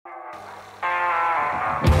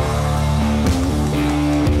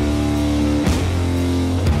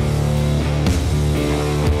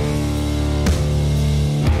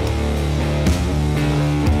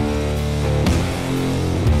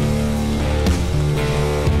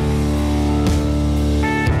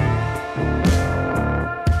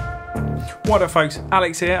What up folks,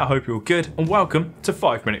 Alex here, I hope you're all good and welcome to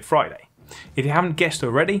 5 Minute Friday. If you haven't guessed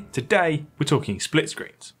already, today we're talking split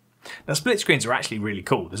screens. Now split screens are actually really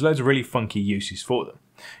cool, there's loads of really funky uses for them.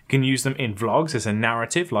 You can use them in vlogs as a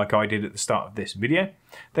narrative like I did at the start of this video.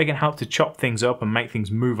 They can help to chop things up and make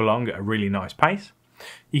things move along at a really nice pace.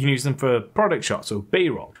 You can use them for product shots or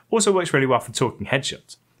B-roll. Also works really well for talking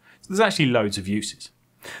headshots. So there's actually loads of uses.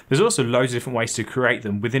 There's also loads of different ways to create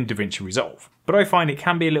them within Davinci Resolve, but I find it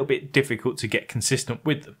can be a little bit difficult to get consistent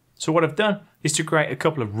with them. So what I've done is to create a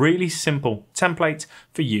couple of really simple templates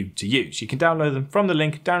for you to use. You can download them from the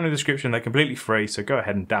link down in the description, they're completely free, so go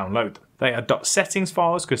ahead and download them. They are .settings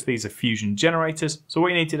files because these are fusion generators, so what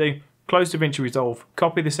you need to do, close Davinci Resolve,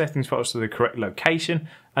 copy the settings files to the correct location,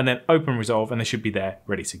 and then open Resolve and they should be there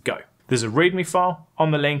ready to go. There's a README file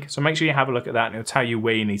on the link, so make sure you have a look at that and it'll tell you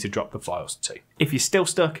where you need to drop the files to. If you're still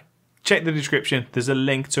stuck, check the description, there's a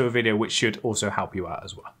link to a video which should also help you out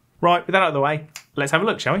as well. Right, with that out of the way, let's have a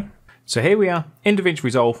look, shall we? So here we are in Davinci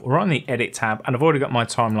Resolve, we're on the Edit tab and I've already got my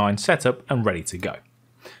timeline set up and ready to go.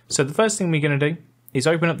 So the first thing we're going to do is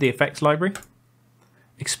open up the effects library,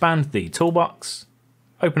 expand the toolbox,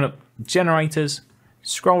 open up generators,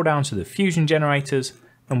 scroll down to the fusion generators,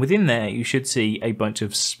 and within there you should see a bunch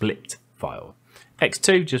of split files.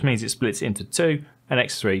 X2 just means it splits it into 2 and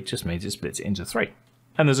X3 just means it splits it into 3.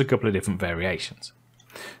 And there's a couple of different variations.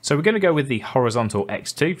 So we're going to go with the horizontal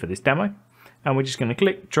X2 for this demo and we're just going to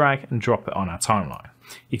click, drag and drop it on our timeline.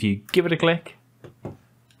 If you give it a click,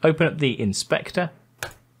 open up the inspector,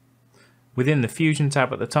 within the fusion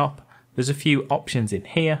tab at the top there's a few options in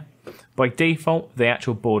here. By default the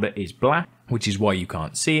actual border is black, which is why you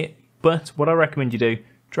can't see it, but what I recommend you do,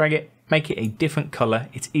 drag it, make it a different colour,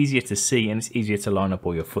 it's easier to see and it's easier to line up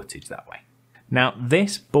all your footage that way. Now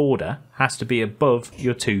this border has to be above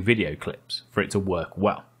your 2 video clips for it to work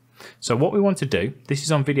well. So what we want to do, this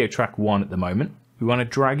is on video track 1 at the moment, we want to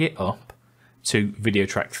drag it up to video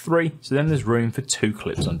track 3, so then there's room for 2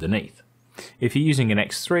 clips underneath. If you're using an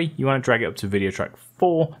X3, you want to drag it up to video track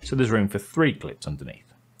 4, so there's room for 3 clips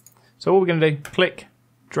underneath. So what we're going to do, click,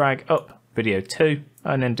 drag up video 2,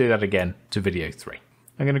 and then do that again to video 3.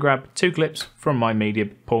 I'm going to grab 2 clips from my media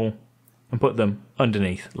pool and put them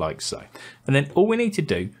underneath like so. And then all we need to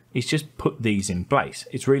do is just put these in place.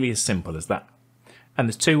 It's really as simple as that. And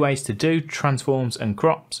there's 2 ways to do transforms and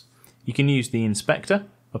crops. You can use the inspector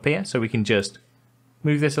up here, so we can just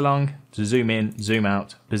move this along to zoom in, zoom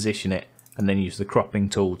out, position it, and then use the cropping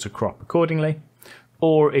tool to crop accordingly.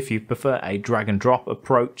 Or if you prefer a drag and drop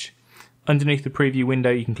approach, underneath the preview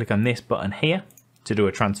window you can click on this button here to do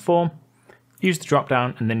a transform, use the drop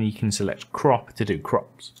down and then you can select crop to do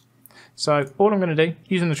crops. So all I'm going to do,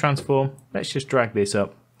 using the transform, let's just drag this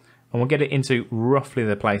up and we'll get it into roughly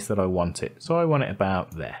the place that I want it. So I want it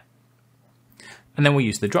about there. And then we'll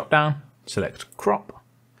use the drop down, select crop,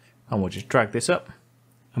 and we'll just drag this up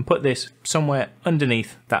and put this somewhere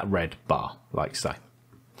underneath that red bar, like so.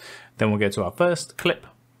 Then we'll go to our first clip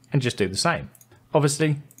and just do the same.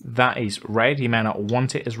 Obviously that is red, you may not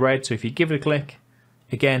want it as red, so if you give it a click,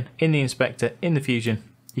 again in the inspector, in the fusion,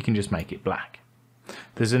 you can just make it black.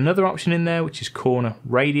 There's another option in there which is corner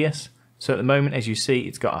radius. So at the moment, as you see,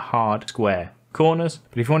 it's got a hard square corners.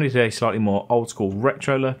 But if you wanted to do a slightly more old school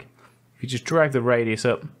retro look, if you just drag the radius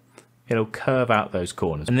up, it'll curve out those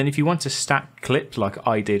corners. And then if you want to stack clips like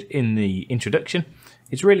I did in the introduction,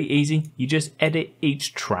 it's really easy. You just edit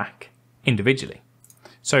each track individually.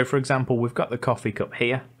 So for example, we've got the coffee cup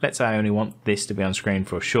here. Let's say I only want this to be on screen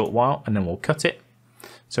for a short while and then we'll cut it.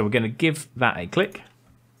 So we're going to give that a click.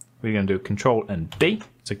 We're going to do Control and B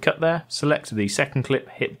to cut there, select the second clip,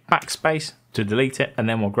 hit backspace to delete it, and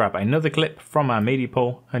then we'll grab another clip from our media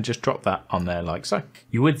pool and just drop that on there like so.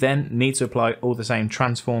 You would then need to apply all the same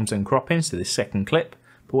transforms and croppings to this second clip,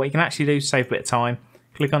 but what you can actually do to save a bit of time,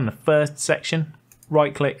 click on the first section,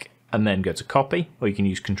 right click, and then go to copy, or you can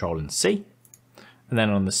use Control and C. And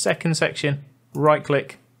then on the second section, right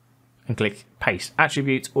click and click paste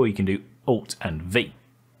attribute, or you can do Alt and V.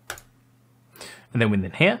 And then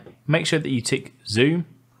within here, make sure that you tick zoom,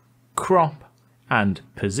 crop and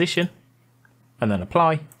position and then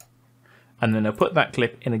apply. And then I'll put that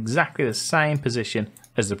clip in exactly the same position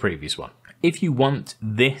as the previous one. If you want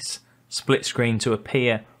this split screen to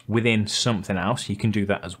appear within something else, you can do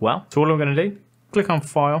that as well. So all I'm going to do, click on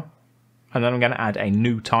file and then I'm going to add a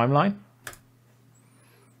new timeline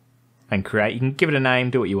and create. You can give it a name,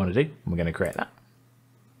 do what you want to do. And we're going to create that.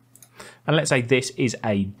 And let's say this is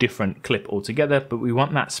a different clip altogether, but we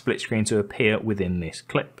want that split screen to appear within this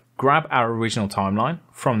clip. Grab our original timeline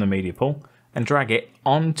from the media pool and drag it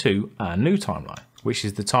onto our new timeline, which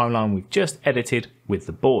is the timeline we've just edited with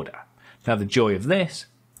the border. Now the joy of this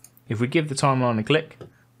If we give the timeline a click,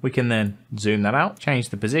 we can then zoom that out, change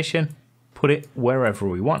the position, put it wherever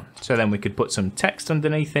we want. So then we could put some text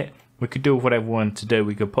underneath it. We could do whatever we want to do.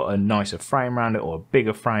 We could put a nicer frame around it, or a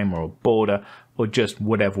bigger frame, or a border, or just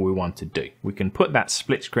whatever we want to do. We can put that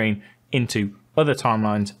split screen into other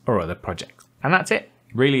timelines or other projects. And that's it.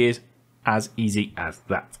 It really is as easy as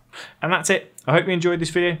that. And that's it. I hope you enjoyed this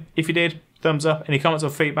video. If you did, thumbs up. Any comments or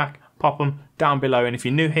feedback, pop them down below. And if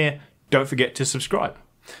you're new here, don't forget to subscribe.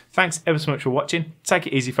 Thanks ever so much for watching. Take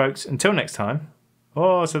it easy, folks. Until next time.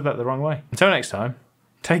 Oh, I said that the wrong way. Until next time,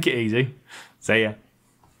 take it easy. See ya.